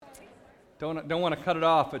Don't want to cut it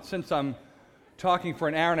off, but since I'm talking for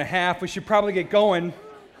an hour and a half, we should probably get going.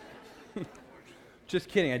 Just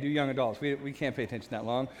kidding, I do young adults. We can't pay attention that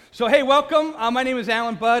long. So hey, welcome. My name is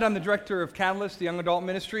Alan Budd. I'm the director of Catalyst, the young adult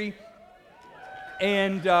ministry.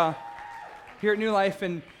 And here at New Life,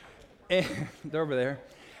 and they're over there.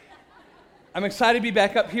 I'm excited to be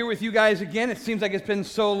back up here with you guys again. It seems like it's been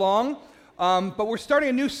so long. But we're starting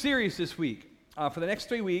a new series this week. For the next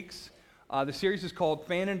 3 weeks, the series is called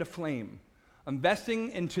Fan into Flame,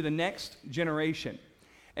 Investing into the Next Generation.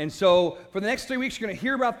 And so for the next 3 weeks, you're going to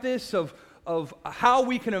hear about this, of how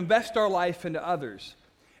we can invest our life into others.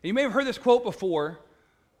 And you may have heard this quote before,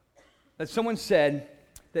 that someone said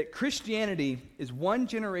that Christianity is one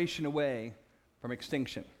generation away from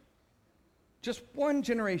extinction. Just one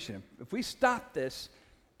generation. If we stop this,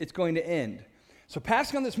 it's going to end. So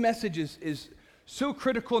passing on this message is so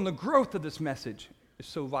critical, and the growth of this message is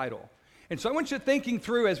so vital. And so I want you thinking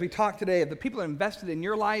through, as we talk today, of the people that invested in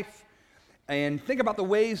your life, and think about the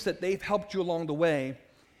ways that they've helped you along the way.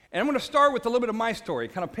 And I'm going to start with a little bit of my story,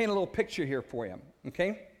 kind of paint a little picture here for you,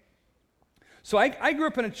 okay? So I grew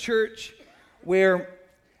up in a church where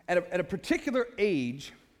at a particular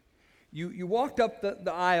age, you walked up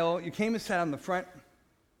the aisle, you came and sat on the front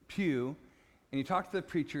pew, and you talked to the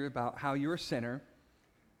preacher about how you're a sinner,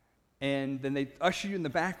 and then they ushered you in the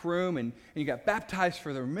back room, and you got baptized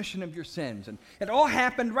for the remission of your sins. And it all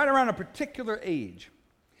happened right around a particular age.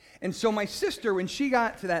 And so my sister, when she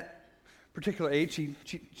got to that particular age,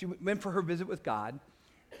 she went for her visit with God,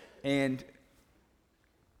 and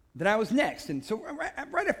then I was next. And so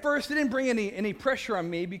right at first, it didn't bring any pressure on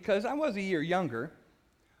me because I was a year younger.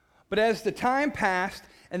 But as the time passed,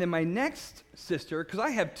 and then my next sister, because I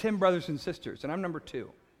have 10 brothers and sisters, and I'm number 2.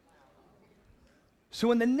 So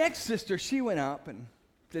when the next sister, she went up and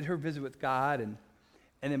did her visit with God, and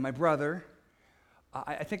then my brother,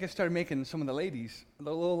 I think I started making some of the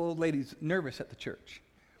little old ladies, nervous at the church.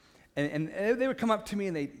 And they would come up to me,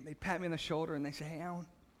 and they'd pat me on the shoulder, and they'd say, "Hey, Alan,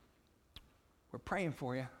 we're praying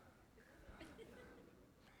for you."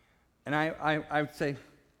 And I would say,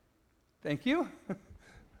 "Thank you."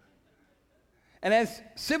 And as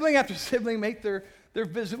sibling after sibling make their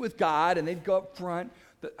visit with God, and they'd go up front,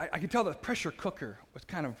 I could tell the pressure cooker was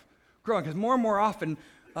kind of growing, because more and more often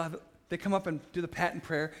they come up and do the pat and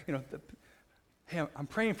prayer. Hey, I'm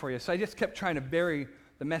praying for you. So I just kept trying to bury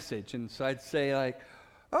the message. And so I'd say like,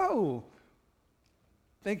 "Oh,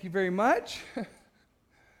 thank you very much."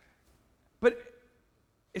 But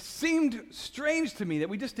it seemed strange to me that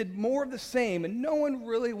we just did more of the same, and no one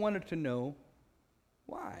really wanted to know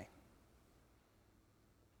why.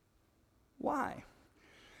 Why?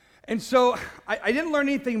 And so I didn't learn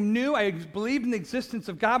anything new. I believed in the existence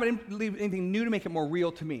of God, but I didn't believe anything new to make it more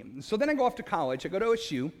real to me. And so then I go off to college. I go to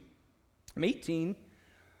OSU. I'm 18,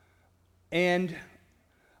 and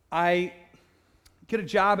I get a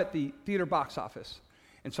job at the theater box office.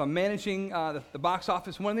 And so I'm managing the box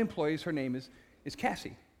office. One of the employees, her name is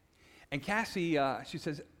Cassie. And Cassie, she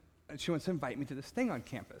says, she wants to invite me to this thing on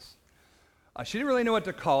campus. She didn't really know what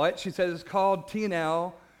to call it. She says it's called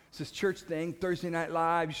T&L. It's this church thing, Thursday Night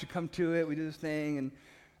Live. You should come to it. We do this thing.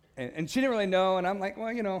 And she didn't really know. And I'm like,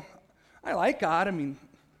 well, I like God. I mean,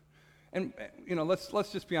 and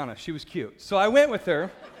let's just be honest. She was cute. So I went with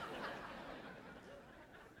her.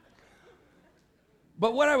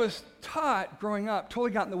 But what I was taught growing up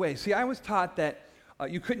totally got in the way. See, I was taught that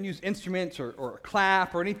you couldn't use instruments or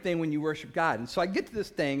clap or anything when you worship God. And so I get to this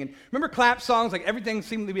thing, and remember clap songs? Like everything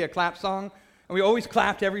seemed to be a clap song. And we always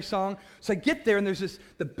clapped every song. So I get there, and there's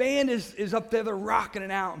the band is up there, they're rocking it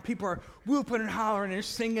out, and people are whooping and hollering, and they're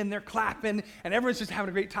singing, they're clapping, and everyone's just having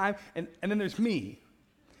a great time. And then there's me.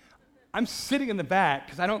 I'm sitting in the back,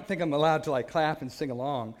 because I don't think I'm allowed to clap and sing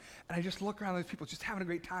along. And I just look around, those people just having a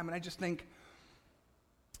great time, and I just think,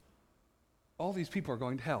 all these people are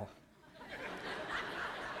going to hell.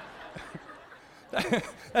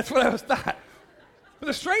 That's what I was thought. But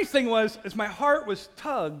the strange thing was my heart was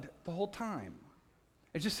tugged the whole time.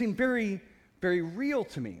 It just seemed very, very real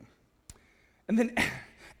to me. And then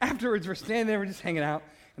afterwards, we're standing there, we're just hanging out,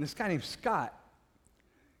 and this guy named Scott,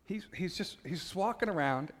 he's just walking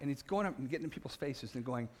around, and he's going up and getting in people's faces and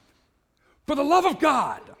going, "For the love of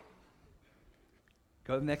God."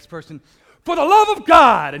 Go to the next person, "For the love of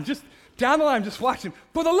God." And just down the line, I'm just watching,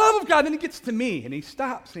 "For the love of God." Then he gets to me, and he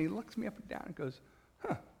stops, and he looks me up and down and goes,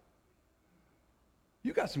 "Huh,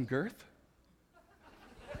 you got some girth."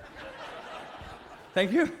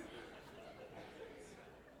 Thank you.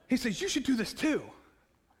 He says, "You should do this too."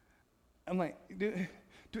 I'm like,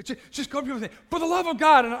 just go up to people and say, "For the love of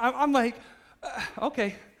God." And I'm like,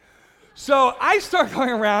 okay. So I start going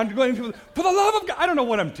around going, for the love of God, I don't know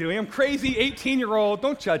what I'm doing. I'm crazy, 18-year-old,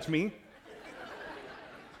 don't judge me.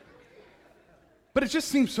 But it just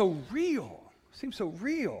seems so real.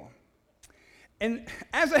 And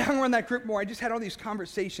as I hung around that group more, I just had all these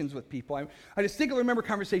conversations with people. I distinctly remember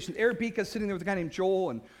conversations. Arabica sitting there with a guy named Joel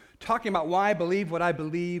and talking about why I believe what I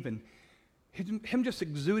believe, and him just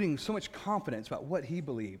exuding so much confidence about what he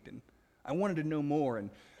believed. And I wanted to know more. And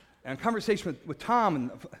a conversation with Tom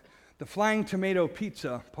and the Flying Tomato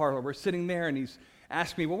Pizza parlor. We're sitting there, and he's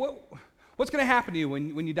asking me, well, what's going to happen to you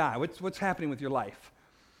when you die? What's happening with your life?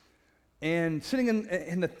 And sitting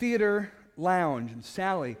in the theater lounge, and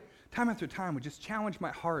Sally, time after time, would just challenge my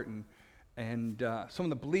heart and some of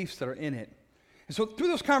the beliefs that are in it. And so through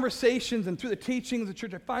those conversations and through the teachings of the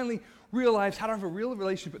church, I finally realized how to have a real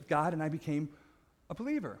relationship with God, and I became a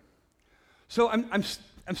believer. So I'm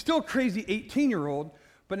still a crazy 18-year-old,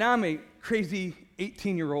 but now I'm a crazy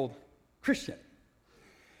 18-year-old Christian.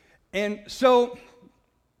 And so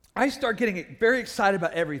I start getting very excited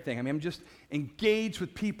about everything. I mean, I'm just engaged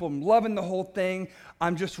with people. I'm loving the whole thing.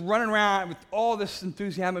 I'm just running around with all this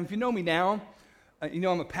enthusiasm. If you know me now, you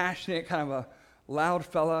know I'm a passionate, kind of a loud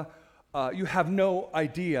fella. You have no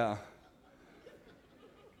idea.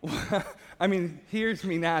 I mean, here's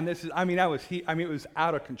me now, and it was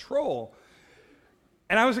out of control.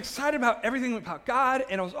 And I was excited about everything about God,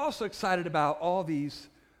 and I was also excited about all these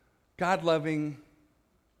God-loving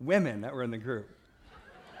women that were in the group.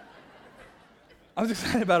 I was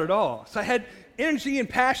excited about it all. So I had energy and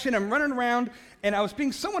passion. I'm running around, and I was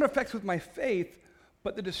being somewhat effective with my faith,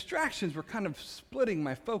 but the distractions were kind of splitting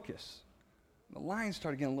my focus. The lines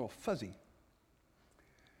started getting a little fuzzy.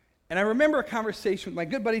 And I remember a conversation with my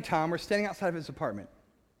good buddy Tom. We're standing outside of his apartment.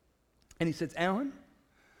 And he says, Alan,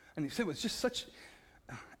 and he said it was just such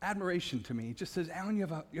admiration to me. He just says, Alan, you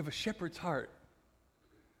have a shepherd's heart.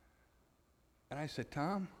 And I said,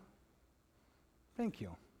 Tom, thank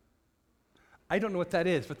you. I don't know what that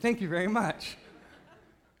is, but thank you very much.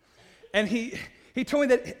 And he told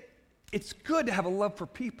me that it's good to have a love for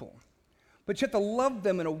people, but you have to love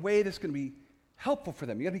them in a way that's going to be helpful for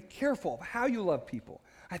them. You got to be careful of how you love people.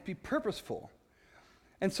 I have to be purposeful.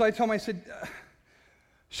 And so I told him, I said,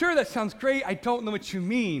 sure, that sounds great. I don't know what you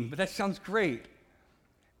mean, but that sounds great.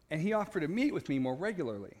 And he offered to meet with me more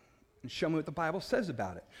regularly and show me what the Bible says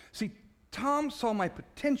about it. See, Tom saw my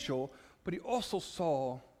potential, but he also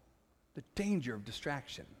saw the danger of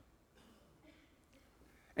distraction.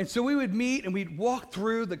 And so we would meet and we'd walk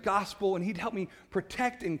through the gospel, and he'd help me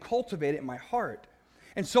protect and cultivate it in my heart.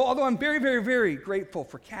 And so although I'm very, very, very grateful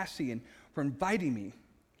for Cassie and for inviting me,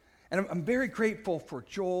 and I'm very grateful for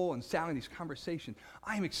Joel and Sally in these conversations,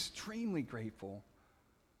 I am extremely grateful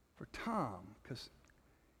for Tom because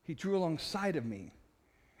he drew alongside of me.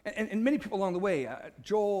 And many people along the way,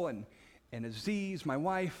 Joel and Aziz, my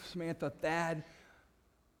wife, Samantha, Thad,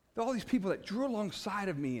 all these people that drew alongside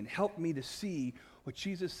of me and helped me to see what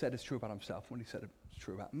Jesus said is true about himself when he said it's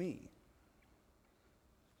true about me.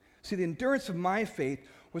 See, the endurance of my faith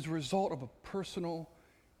was a result of a personal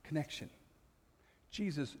connection.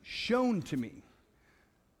 Jesus shown to me,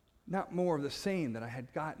 not more of the same that I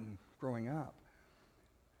had gotten growing up.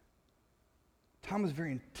 Tom was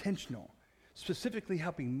very intentional, specifically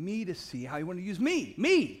helping me to see how he wanted to use me,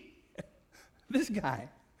 this guy.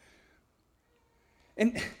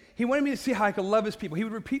 And he wanted me to see how I could love his people. He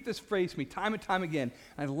would repeat this phrase to me time and time again.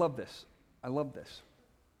 And I love this.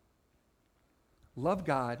 Love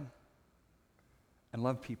God and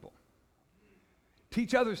love people.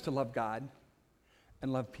 Teach others to love God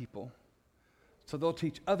and love people, so they'll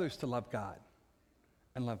teach others to love God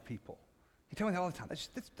and love people. He told me that all the time. That's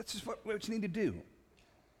just what you need to do.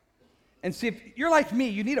 And see, if you're like me,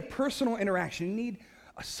 you need a personal interaction. You need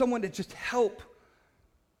someone to just help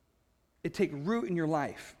it take root in your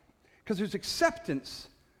life. Because there's acceptance,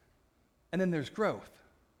 and then there's growth.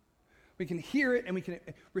 We can hear it and we can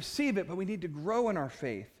receive it, but we need to grow in our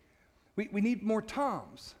faith. We need more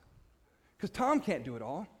Toms. Because Tom can't do it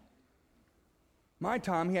all. My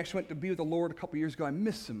Tom, he actually went to be with the Lord a couple years ago. I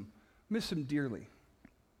miss him dearly.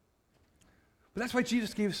 But that's why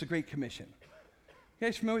Jesus gave us a great commission. You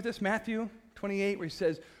guys familiar with this? Matthew 28, where he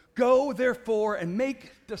says, "Go, therefore, and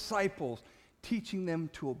make disciples, teaching them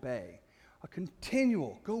to obey." A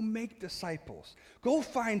continual, go make disciples. Go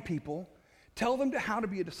find people, tell them how to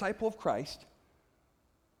be a disciple of Christ,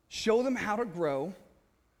 show them how to grow,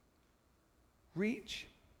 reach,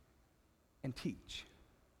 and teach.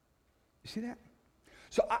 You see that?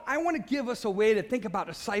 So I want to give us a way to think about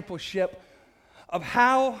discipleship, of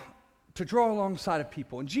how to draw alongside of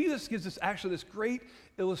people. And Jesus gives us actually this great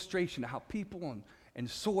illustration of how people and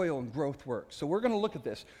soil and growth works. So we're going to look at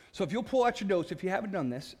this. So if you'll pull out your notes, if you haven't done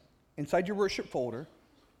this, inside your worship folder,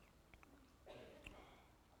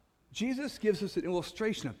 Jesus gives us an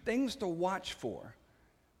illustration of things to watch for,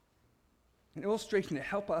 an illustration to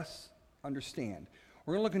help us understand.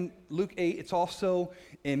 We're going to look in Luke 8. It's also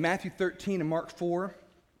in Matthew 13 and Mark 4.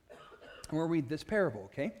 And we'll read this parable,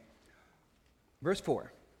 okay? Verse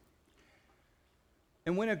 4.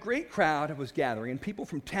 And when a great crowd was gathering, and people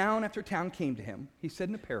from town after town came to him, he said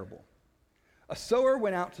in a parable, a sower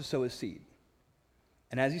went out to sow his seed.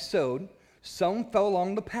 And as he sowed, some fell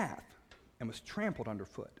along the path and was trampled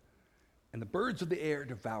underfoot, and the birds of the air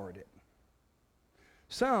devoured it.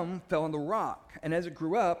 Some fell on the rock, and as it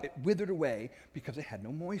grew up, it withered away because it had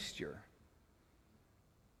no moisture.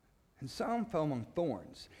 And some fell among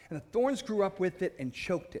thorns, and the thorns grew up with it and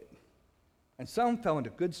choked it. And some fell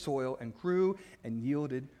into good soil and grew and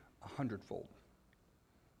yielded 100-fold.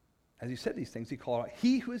 As he said these things, he called out,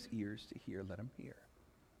 he who has ears to hear, let him hear.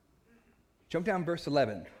 Jump down verse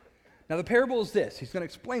 11. Now the parable is this. He's going to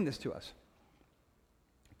explain this to us.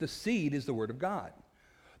 The seed is the word of God.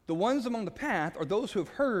 The ones among the path are those who have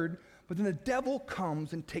heard, but then the devil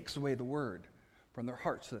comes and takes away the word from their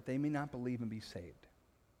hearts so that they may not believe and be saved.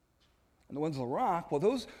 And the ones on the rock, well,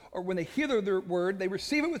 those are when they hear their word, they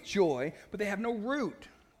receive it with joy, but they have no root.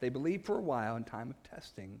 They believe for a while. In time of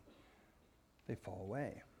testing, they fall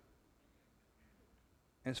away.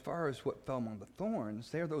 And as far as what fell among the thorns,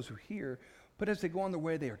 they are those who hear, but as they go on their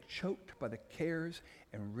way, they are choked by the cares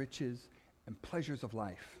and riches and pleasures of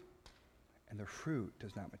life, and their fruit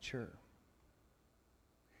does not mature.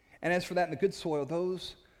 And as for that in the good soil,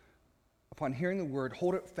 those, upon hearing the word,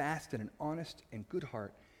 hold it fast in an honest and good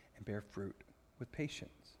heart, and bear fruit with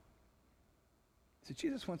patience. So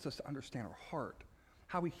Jesus wants us to understand our heart,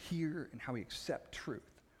 how we hear and how we accept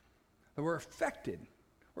truth. That we're affected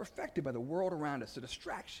by the world around us, the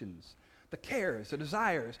distractions, the cares, the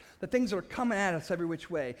desires, the things that are coming at us every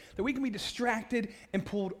which way, that we can be distracted and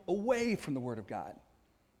pulled away from the Word of God.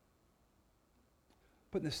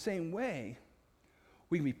 But in the same way,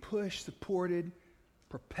 we can be pushed, supported,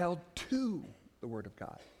 propelled to the Word of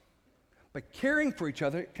God. By caring for each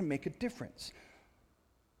other, it can make a difference.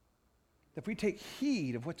 If we take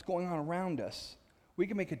heed of what's going on around us, we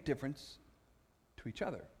can make a difference to each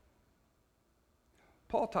other.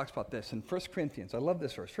 Paul talks about this in 1 Corinthians. I love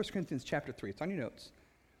this verse. 1 Corinthians chapter 3. It's on your notes.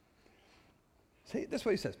 See, this is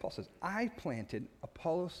what he says. Paul says, I planted,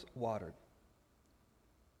 Apollos watered,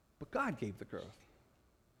 but God gave the growth.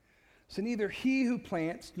 So neither he who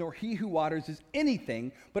plants nor he who waters is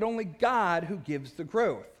anything, but only God who gives the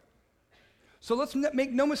growth. So let's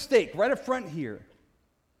make no mistake, right up front here.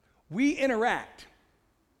 We interact.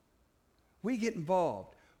 We get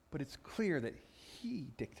involved. But it's clear that he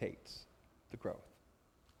dictates the growth.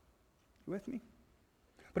 You with me?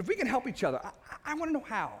 But if we can help each other, I want to know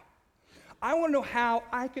how. I want to know how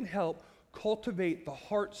I can help cultivate the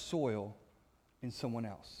heart soil in someone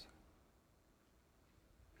else.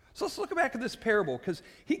 So let's look back at this parable because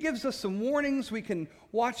he gives us some warnings we can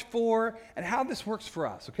watch for and how this works for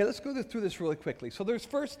us. Okay, let's go through this really quickly. So there's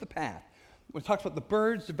first the path. We talked about the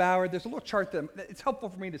birds devoured. There's a little chart that it's helpful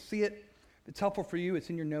for me to see it. If it's helpful for you, it's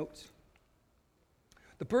in your notes.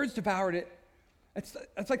 The birds devoured it. It's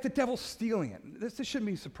like the devil stealing it. This shouldn't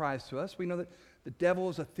be a surprise to us. We know that the devil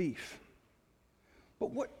is a thief.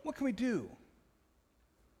 But what can we do?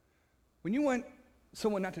 When you want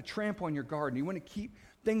someone not to trample on your garden, you want to keep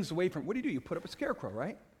things away from it, what do? You put up a scarecrow,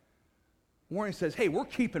 right? Warning says, hey, we're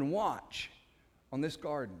keeping watch on this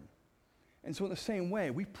garden. And so in the same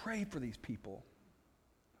way, we pray for these people.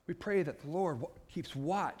 We pray that the Lord keeps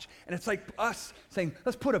watch. And it's like us saying,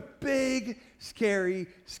 let's put a big, scary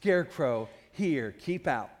scarecrow here. Keep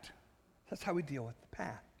out. That's how we deal with the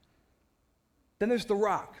path. Then there's the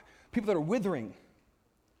rock. People that are withering.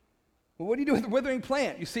 Well, what do you do with a withering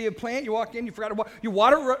plant? You see a plant, you walk in, you forgot to water. You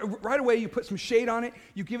water it right away, you put some shade on it.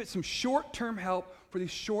 You give it some short-term help for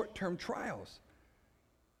these short-term trials.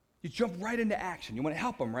 You jump right into action. You want to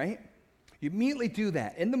help them, right? You immediately do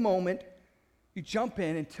that. In the moment, you jump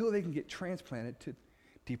in until they can get transplanted to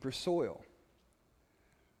deeper soil.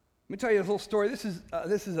 Let me tell you a little story. This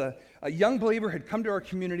is a young believer who had come to our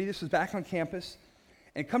community. This was back on campus.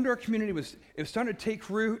 And come to our community, it was starting to take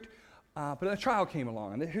root, but a trial came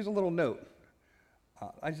along. And here's a little note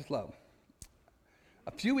I just love.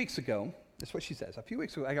 A few weeks ago, that's what she says, a few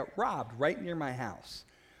weeks ago, I got robbed right near my house.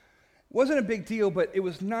 It wasn't a big deal, but it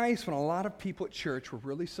was nice when a lot of people at church were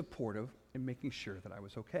really supportive in making sure that I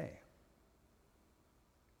was okay.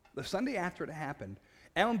 The Sunday after it happened,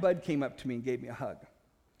 Alan Budd came up to me and gave me a hug.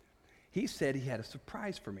 He said he had a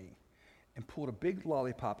surprise for me and pulled a big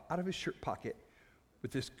lollipop out of his shirt pocket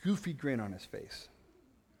with this goofy grin on his face.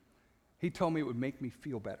 He told me it would make me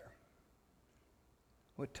feel better.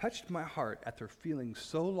 What touched my heart after feeling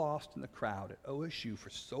so lost in the crowd at OSU for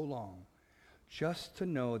so long, just to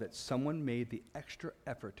know that someone made the extra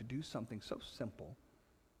effort to do something so simple,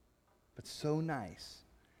 but so nice,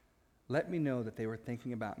 let me know that they were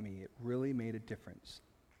thinking about me. It really made a difference.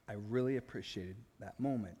 I really appreciated that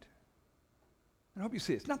moment. I hope you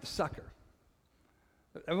see it. It's not the sucker.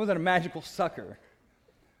 It wasn't a magical sucker.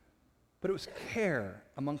 But it was care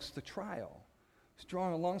amongst the trial. It was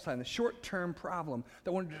drawn alongside the short-term problem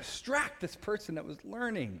that wanted to distract this person that was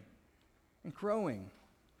learning and growing.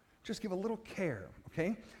 Just give a little care, okay?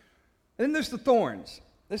 And then there's the thorns.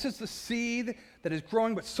 This is the seed that is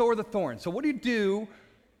growing, but so are the thorns. So what do you do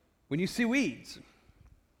when you see weeds?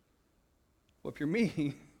 Well, if you're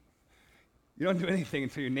me, you don't do anything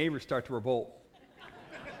until your neighbors start to revolt.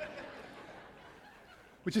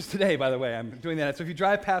 Which is today, by the way. I'm doing that. So if you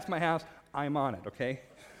drive past my house, I'm on it, okay?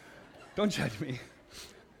 Don't judge me.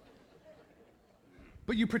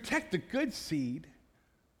 But you protect the good seed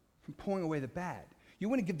from pulling away the bad. You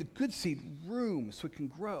want to give the good seed room so it can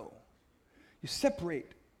grow. You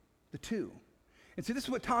separate the two. And see, this is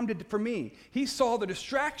what Tom did for me. He saw the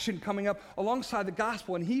distraction coming up alongside the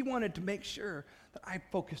gospel, and he wanted to make sure that I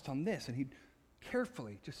focused on this. And he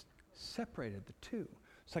carefully just separated the two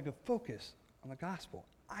so I could focus on the gospel.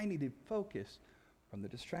 I needed focus from the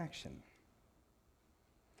distraction.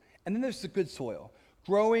 And then there's the good soil,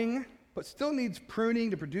 growing, but still needs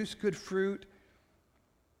pruning to produce good fruit.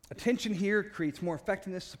 Attention here creates more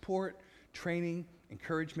effectiveness, support, training,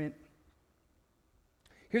 encouragement.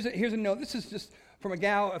 Here's a note. This is just from a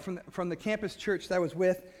gal from the campus church that I was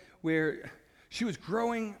with, where she was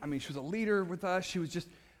growing. I mean, she was a leader with us. She was just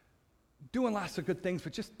doing lots of good things,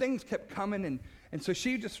 but just things kept coming. And so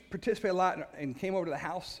she just participated a lot and came over to the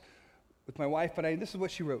house with my wife. But this is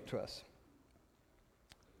what she wrote to us.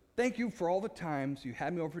 Thank you for all the times you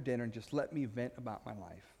had me over for dinner and just let me vent about my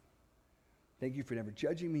life. Thank you for never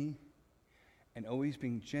judging me and always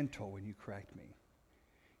being gentle when you correct me.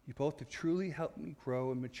 You both have truly helped me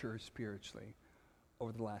grow and mature spiritually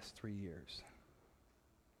over the last 3 years.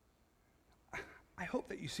 I hope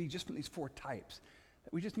that you see just from these 4 types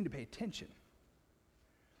that we just need to pay attention.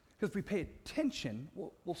 Because if we pay attention,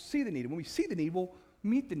 we'll see the need. And when we see the need, we'll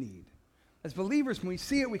meet the need. As believers, when we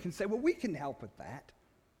see it, we can say, well, we can help with that.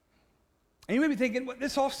 And you may be thinking, well,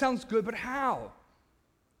 this all sounds good, but how?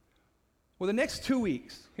 Well, the next 2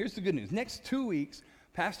 weeks, here's the good news. Next 2 weeks,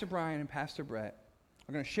 Pastor Brian and Pastor Brett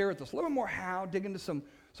are going to share with us a little more how, dig into some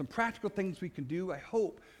practical things we can do. I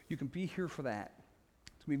hope you can be here for that.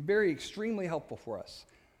 It's going to be very extremely helpful for us.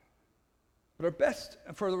 But our best,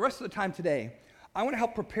 for the rest of the time today, I want to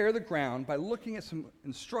help prepare the ground by looking at some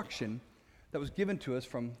instruction that was given to us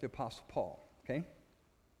from the Apostle Paul, okay?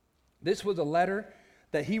 This was a letter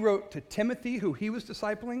that he wrote to Timothy, who he was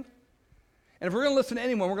discipling. And if we're going to listen to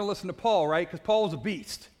anyone, we're going to listen to Paul, right? Because Paul was a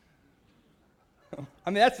beast. I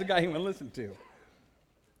mean, that's the guy he want to listen to.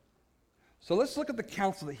 So let's look at the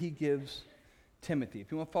counsel that he gives Timothy.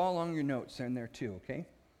 If you want to follow along in your notes, they're in there too, okay?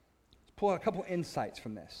 Let's pull out a couple insights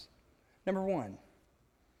from this. Number 1,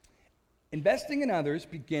 investing in others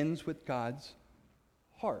begins with God's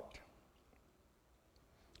heart.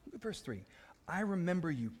 Look at verse 3. I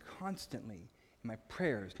remember you constantly in my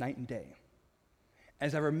prayers night and day.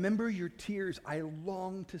 As I remember your tears, I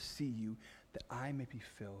long to see you that I may be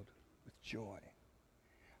filled with joy.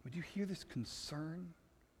 Would you hear this concern?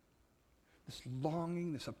 This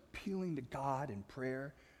longing, this appealing to God in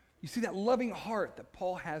prayer? You see that loving heart that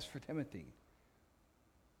Paul has for Timothy.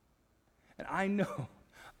 And I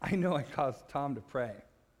know I caused Tom to pray.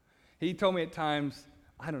 He told me at times,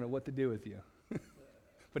 I don't know what to do with you.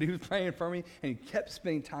 But he was praying for me, and he kept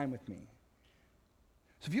spending time with me.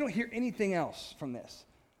 So if you don't hear anything else from this,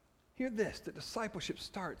 hear this, that discipleship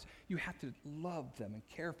starts. You have to love them and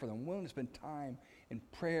care for them, willing to spend time in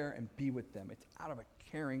prayer and be with them. It's out of a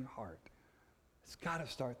caring heart. It's got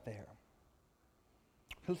to start there.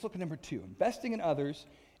 So let's look at number 2. Investing in others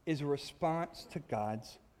is a response to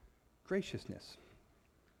God's graciousness.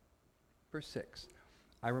 Verse 6,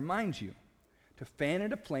 I remind you to fan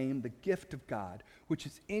into flame the gift of God, which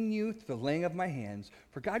is in you through the laying of my hands.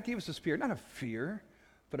 For God gave us a spirit, not of fear,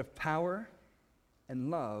 but of power and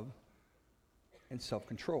love and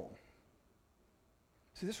self-control.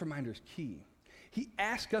 See, this reminder is key. He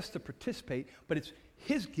asks us to participate, but it's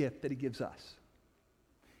his gift that he gives us.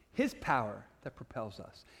 His power that propels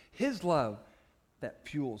us. His love that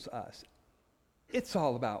fuels us. It's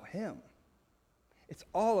all about him. It's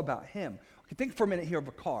all about him. Okay, think for a minute here of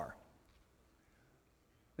a car.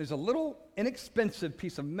 There's a little inexpensive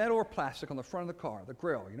piece of metal or plastic on the front of the car, the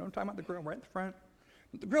grill. You know what I'm talking about, the grill right in the front?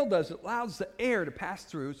 What the grill does, it allows the air to pass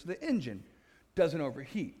through so the engine doesn't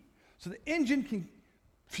overheat. So the engine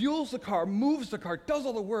fuels the car, moves the car, does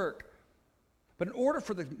all the work. But in order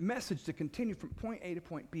for the message to continue from point A to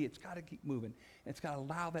point B, it's got to keep moving. And it's got to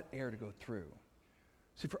allow that air to go through.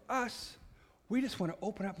 See, for us, we just want to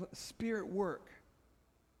open up, let the Spirit work.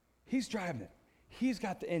 He's driving it. He's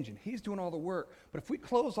got the engine. He's doing all the work. But if we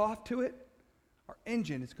close off to it, our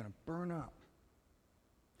engine is going to burn up.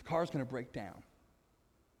 The car's going to break down.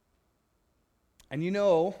 And you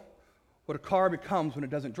know what a car becomes when it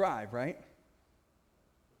doesn't drive, right?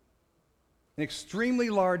 An extremely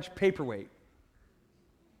large paperweight.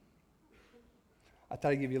 I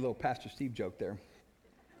thought I'd give you a little Pastor Steve joke there.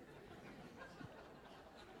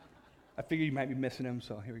 I figured you might be missing him,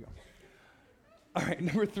 so here we go. All right,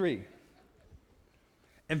 number 3.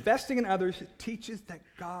 Investing in others teaches that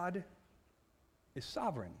God is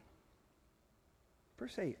sovereign.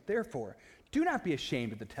 Verse 8, therefore, do not be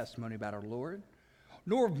ashamed of the testimony about our Lord,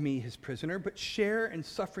 nor of me, his prisoner, but share in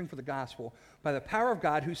suffering for the gospel by the power of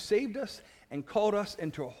God who saved us and called us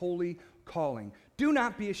into a holy calling. Do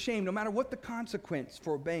not be ashamed, no matter what the consequence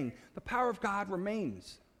for obeying. The power of God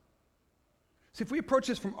remains. See, if we approach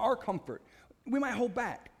this from our comfort, we might hold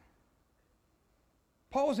back.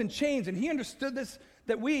 Paul was in chains, and he understood this,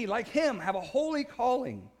 that we, like him, have a holy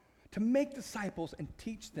calling to make disciples and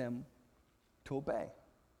teach them to obey.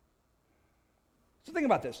 So think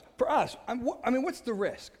about this. For us, what's the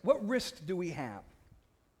risk? What risk do we have?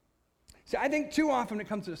 See, I think too often when it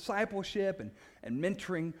comes to discipleship and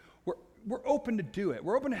mentoring, we're open to do it.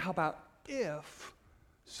 We're open to help out if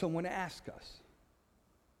someone asks us.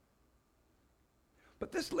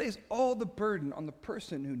 But this lays all the burden on the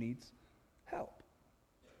person who needs help.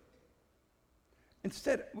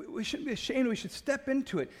 Instead, we shouldn't be ashamed. We should step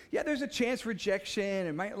into it. Yeah, there's a chance for rejection.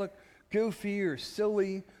 It might look goofy or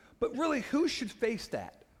silly. But really, who should face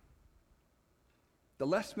that? The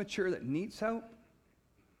less mature that needs help,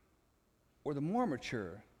 or the more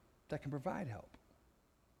mature that can provide help?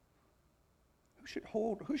 Who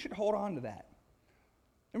should hold on to that?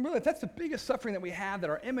 And really, if that's the biggest suffering that we have, that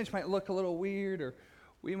our image might look a little weird, or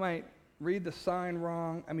we might read the sign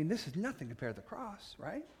wrong, this is nothing compared to the cross,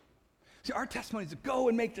 right? See, our testimony is to go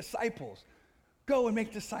and make disciples. Go and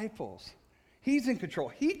make disciples. He's in control.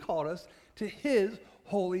 He called us to his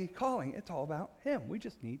holy calling. It's all about him. We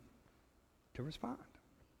just need to respond.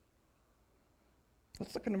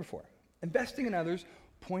 Let's look at number 4. Investing in others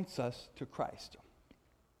points us to Christ.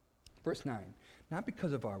 Verse 9, not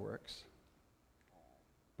because of our works,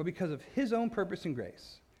 but because of his own purpose and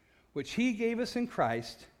grace, which he gave us in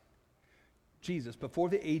Christ Jesus before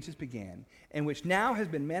the ages began, and which now has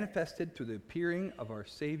been manifested through the appearing of our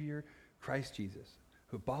Savior, Christ Jesus,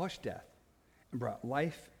 who abolished death and brought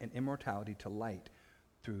life and immortality to light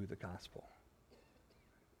through the gospel.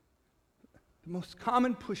 The most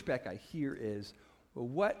common pushback I hear is, well,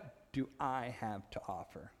 what do I have to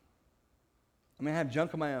offer? I have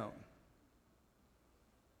junk of my own.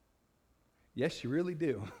 Yes, you really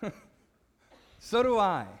do. So do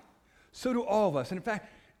I. So do all of us. And in fact,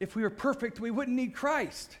 if we were perfect, we wouldn't need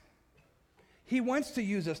Christ. He wants to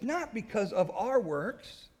use us not because of our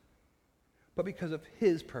works, but because of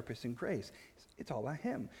his purpose and grace. It's all about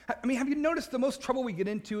him. Have you noticed the most trouble we get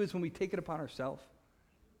into is when we take it upon ourselves?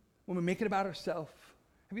 When we make it about ourselves?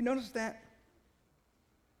 Have you noticed that?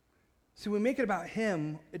 So when we make it about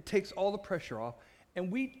him, it takes all the pressure off,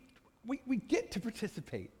 and we get to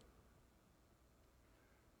participate.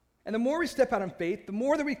 And the more we step out in faith, the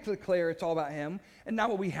more that we declare it's all about him and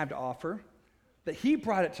not what we have to offer, that he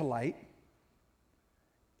brought it to light,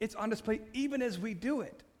 it's on display even as we do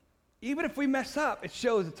it. Even if we mess up, it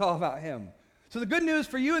shows it's all about him. So the good news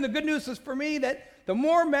for you and the good news is for me that the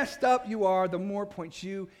more messed up you are, the more points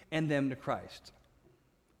you and them to Christ.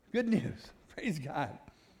 Good news. Praise God.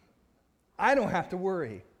 I don't have to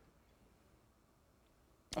worry.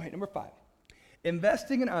 All right, number 5.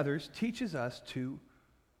 Investing in others teaches us to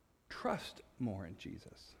trust more in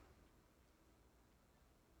Jesus.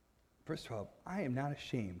 Verse 12, I am not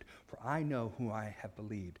ashamed, for I know who I have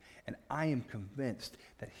believed, and I am convinced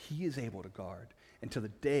that he is able to guard until the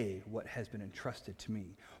day what has been entrusted to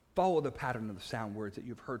me. Follow the pattern of the sound words that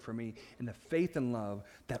you've heard from me in the faith and love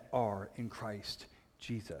that are in Christ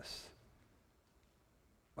Jesus.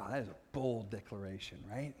 Wow, that is a bold declaration,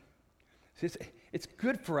 right? See, it's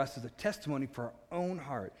good for us as a testimony for our own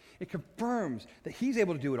heart. It confirms that he's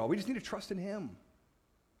able to do it all. We just need to trust in him.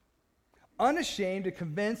 Unashamed and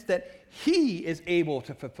convinced that he is able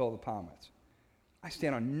to fulfill the promise. I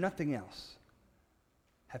stand on nothing else.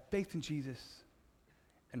 Have faith in Jesus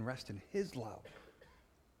and rest in his love.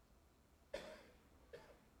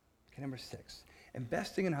 Okay, number 6.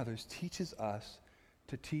 Investing in others teaches us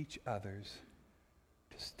to teach others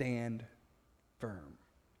to stand firm.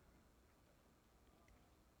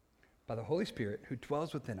 By the Holy Spirit who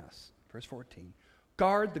dwells within us, verse 14,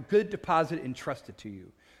 guard the good deposit entrusted to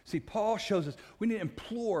you. See, Paul shows us we need to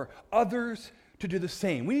implore others to do the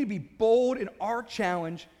same. We need to be bold in our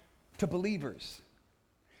challenge to believers.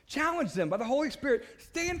 Challenge them by the Holy Spirit.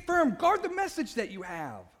 Stand firm. Guard the message that you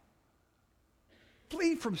have.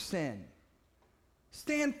 Flee from sin.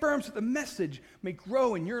 Stand firm so that the message may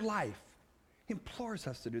grow in your life. He implores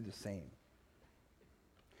us to do the same.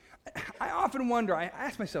 I often wonder, I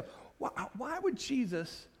ask myself, why would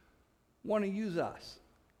Jesus want to use us?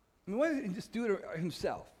 I mean, why doesn't he just do it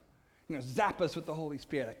himself? Zap us with the Holy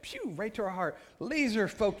Spirit, like, pew, right to our heart, laser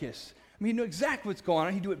focus. I mean, he knew exactly what's going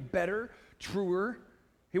on. He'd do it better, truer.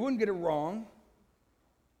 He wouldn't get it wrong.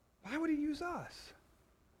 Why would he use us?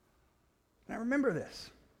 And I remember this.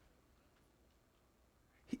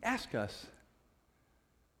 He asked us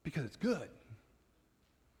because it's good.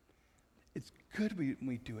 It's good when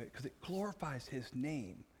we do it because it glorifies his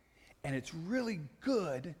name. And it's really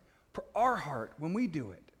good for our heart when we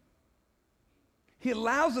do it. He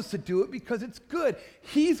allows us to do it because it's good.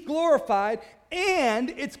 He's glorified,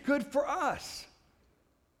 and it's good for us.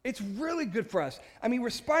 It's really good for us. I mean,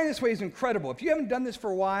 responding this way is incredible. If you haven't done this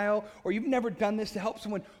for a while, or you've never done this to help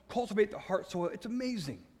someone cultivate the heart soil, it's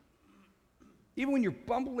amazing. Even when you're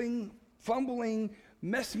bumbling, fumbling,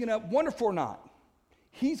 messing it up, wonderful or not,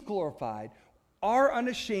 he's glorified. Our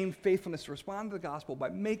unashamed faithfulness to respond to the gospel by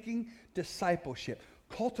making discipleship,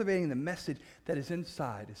 cultivating the message that is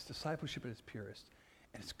inside. It's discipleship at its purest.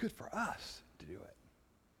 And it's good for us to do it.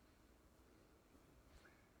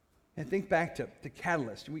 And think back to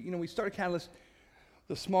Catalyst. We started Catalyst,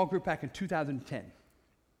 the small group, back in 2010.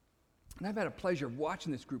 And I've had a pleasure of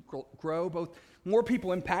watching this group grow, both more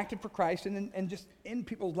people impacted for Christ and just in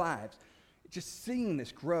people's lives. Just seeing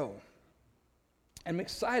this grow. And I'm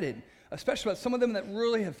excited, especially about some of them that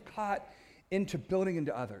really have caught into building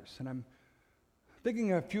into others. And I'm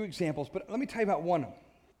thinking of a few examples, but let me tell you about one of them.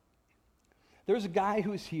 There was a guy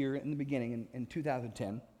who was here in the beginning in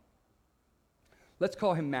 2010. Let's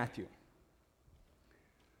call him Matthew.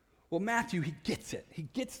 Well, Matthew, he gets it. He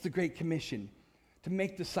gets the Great Commission to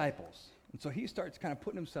make disciples. And so he starts kind of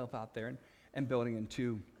putting himself out there and building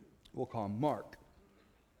into, we'll call him Mark.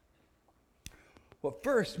 Well,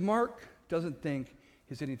 first, Mark doesn't think he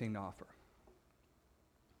has anything to offer.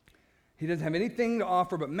 He doesn't have anything to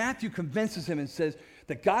offer, but Matthew convinces him and says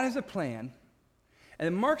that God has a plan. And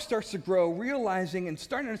then Mark starts to grow, realizing and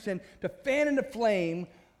starting to understand, to fan into flame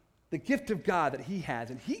the gift of God that he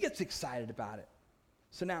has. And he gets excited about it.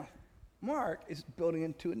 So now Mark is building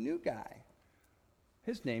into a new guy.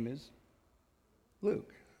 His name is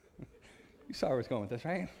Luke. You saw where I was going with this,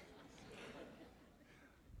 right?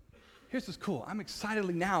 Here's what's cool. I'm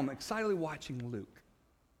excitedly watching Luke.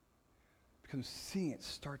 Because I'm seeing it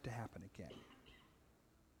start to happen again.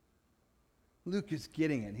 Luke is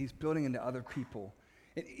getting it. He's building into other people.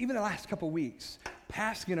 And even the last couple weeks,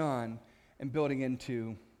 passing it on and building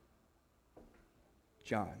into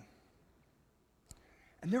John.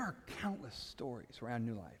 And there are countless stories around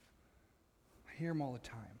New Life. I hear them all the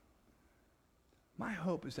time. My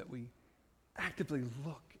hope is that we actively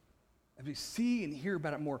look, as we see and hear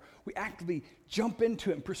about it more, we actively jump into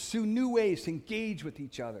it and pursue new ways to engage with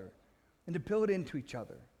each other and to build into each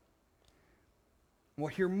other. We'll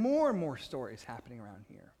hear more and more stories happening around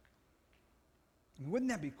here. And wouldn't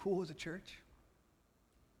that be cool as a church?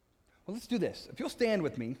 Well, let's do this. If you'll stand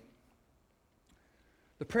with me,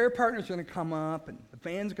 the prayer partners are going to come up and the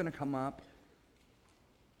band's going to come up.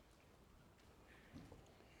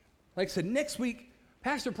 Like I said, next week,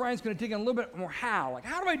 Pastor Brian's going to dig in a little bit more how. Like,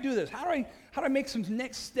 how do I do this? How do I make some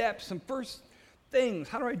next steps, some first things?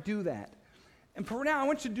 How do I do that? And for now, I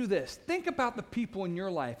want you to do this. Think about the people in your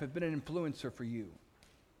life who have been an influencer for you.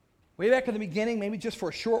 Way back in the beginning, maybe just for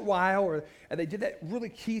a short while, or they did that really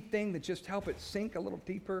key thing that just helped it sink a little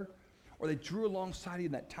deeper, or they drew alongside you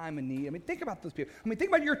in that time of need. I mean, think about those people. I mean, think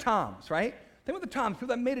about your Toms, right? Think about the Toms, people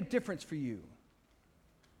that made a difference for you.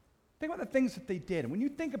 Think about the things that they did. And when you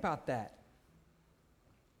think about that,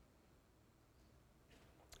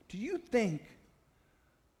 do you think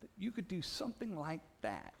that you could do something like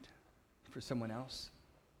that for someone else?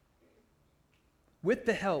 With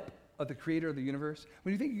the help of the creator of the universe?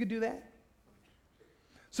 Do you think you could do that?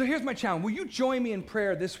 So here's my challenge. Will you join me in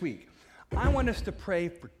prayer this week? I want us to pray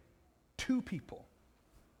for 2 people.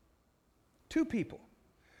 2 people.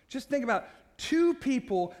 Just think about 2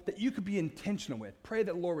 people that you could be intentional with. Pray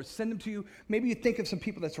that the Lord would send them to you. Maybe you think of some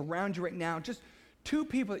people that's around you right now. Just 2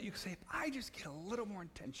 people that you can say, if I just get a little more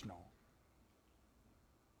intentional,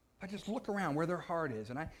 if I just look around where their heart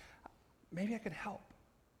is, and maybe I could help.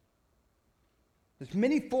 There's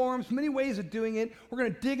many forms, many ways of doing it. We're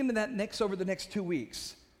going to dig into that over the next 2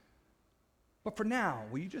 weeks. But for now,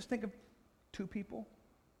 will you just think of 2 people?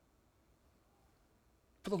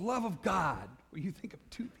 For the love of God, will you think of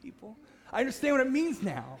 2 people? I understand what it means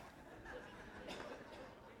now.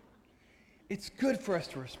 It's good for us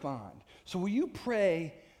to respond. So will you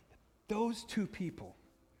pray that those 2 people,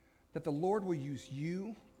 that the Lord will use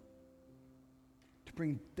you to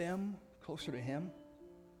bring them closer to him?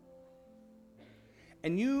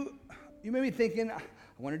 And you may be thinking, I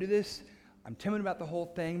want to do this. I'm timid about the whole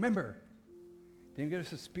thing. Remember, they didn't give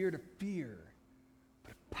us a spirit of fear,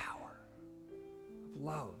 but of power, of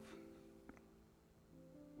love.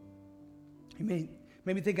 You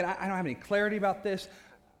may be thinking, I don't have any clarity about this.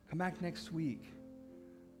 Come back next week.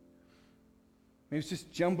 Maybe it's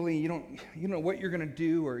just jumbling. You don't know what you're going to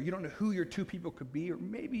do, or you don't know who your 2 people could be, or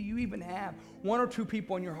maybe you even have 1 or 2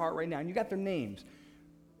 people in your heart right now, and you got their names.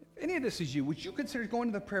 If any of this is you, would you consider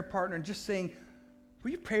going to the prayer partner and just saying,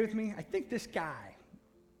 will you pray with me? I think this guy,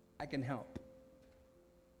 I can help.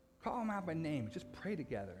 Call him out by name. Just pray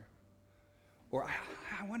together. Or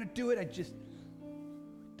I want to do it. I just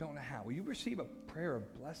don't know how. Will you receive a prayer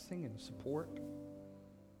of blessing and support?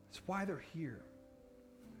 That's why they're here.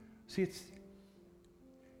 See, it's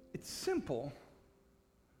simple,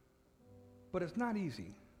 but it's not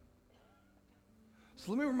easy.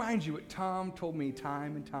 So let me remind you what Tom told me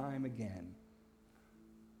time and time again.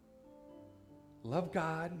 Love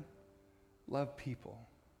God, love people.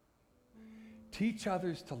 Teach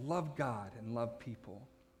others to love God and love people,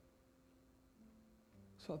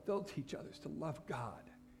 so that they'll teach others to love God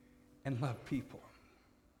and love people.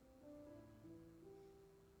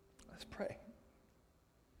 Let's pray.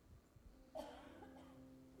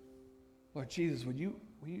 Lord Jesus, will you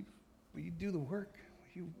do the work?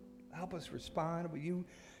 Will you help us respond? Will you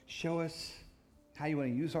show us how you want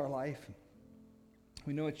to use our life?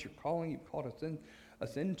 We know it's your calling. You've called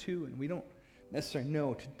us into, and we don't necessarily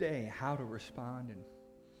know today how to respond. And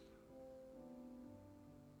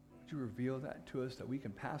would you reveal that to us, that we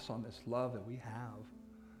can pass on this love that we have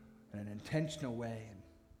in an intentional way, and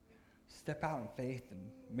step out in faith, and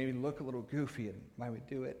maybe look a little goofy and why we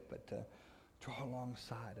do it, but draw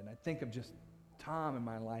alongside. And I think of just Tom in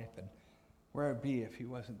my life and where I'd be if he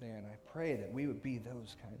wasn't there. And I pray that we would be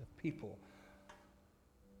those kinds of people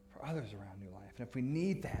for others around New Life. And if we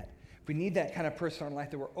need that kind of person in our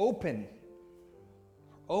life, that we're open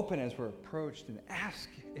as we're approached, and ask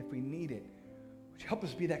if we need it. Would you help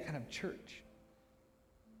us be that kind of church,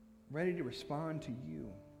 ready to respond to you?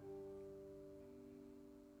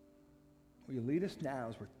 Will you lead us now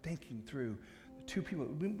as we're thinking through the 2 people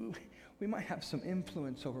we might have some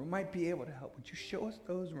influence over, we might be able to help? Would you show us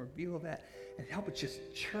those and reveal that, and help it just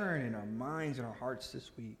churn in our minds and our hearts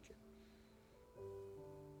this week?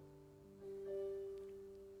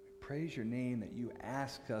 We praise your name that you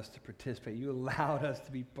asked us to participate. You allowed us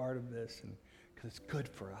to be part of this, and because it's good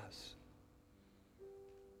for us.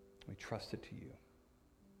 We trust it to you.